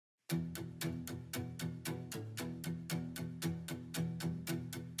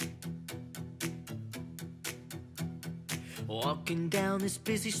Walking down this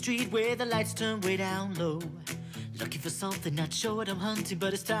busy street where the lights turn way down low. Looking for something, not sure what I'm hunting,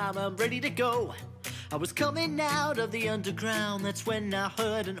 but it's time, I'm ready to go. I was coming out of the underground, that's when I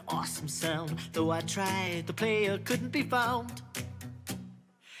heard an awesome sound. Though I tried, the player couldn't be found.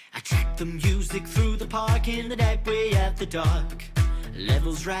 I tracked the music through the park in the night way after dark.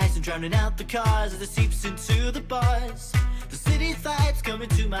 Levels rising, drowning out the cars as it seeps into the bars. The city vibes coming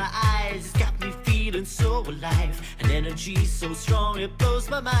to my eyes, it's got me feeling so alive. An energy so strong it blows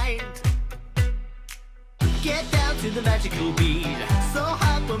my mind. Get down to the magical beat, so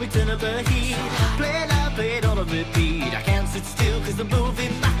hot when we turn up the heat. Play it out, play it on a repeat. I can't sit still cause I'm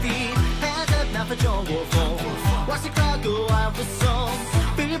moving my feet. Hands up now for 中国风 Watch the crowd go out for song.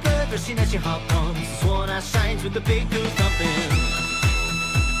 Feel your blood rushing as your heart pumps. Sworn I shines with the big groove thumping.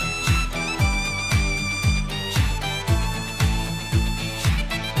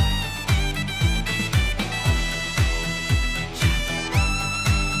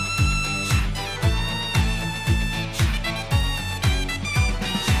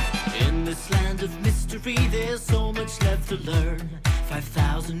 Of mystery, there's so much left to learn.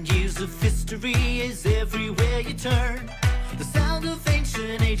 5,000 years of history is everywhere you turn. The sound of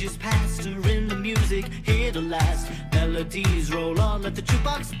ancient ages past are in the music here to last. Melodies roll on, let the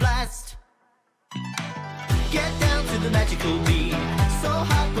jukebox blast. Get down to the magical beat, so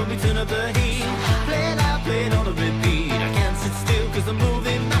hot when we turn up the heat. Play it out, play it on a repeat. I can't sit still cause I'm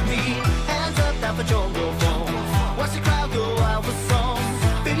moving my feet. Hands up now for 中国风 Watch the crowd go out for song.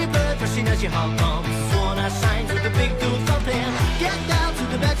 Feel your blood rushing as your heart pumps. Sworn I shine with the big groove thumping. Get down to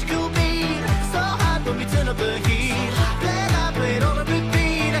the magical beat, so hot when we turn up the heat. Play it out, play it on a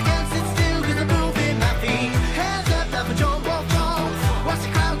repeat. I can't sit still cause I'm moving my feet. Hands up now for 中国风 Watch the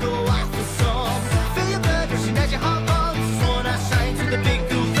crowd go out for song. Feel your blood rushing as your heart pumps. Sworn I shine with the big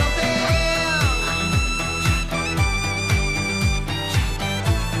groove thumping.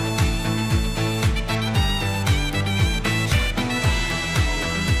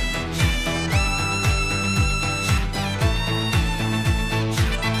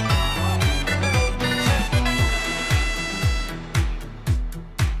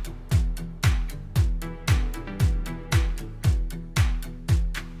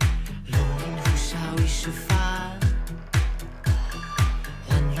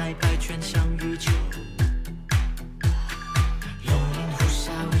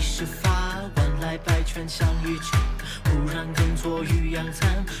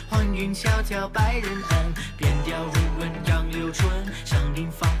迢迢百人岸，变调如温杨柳春，上林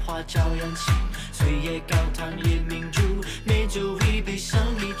芳华照阳晴，岁月高堂夜明珠，美酒一杯胜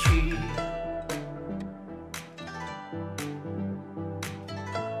一曲。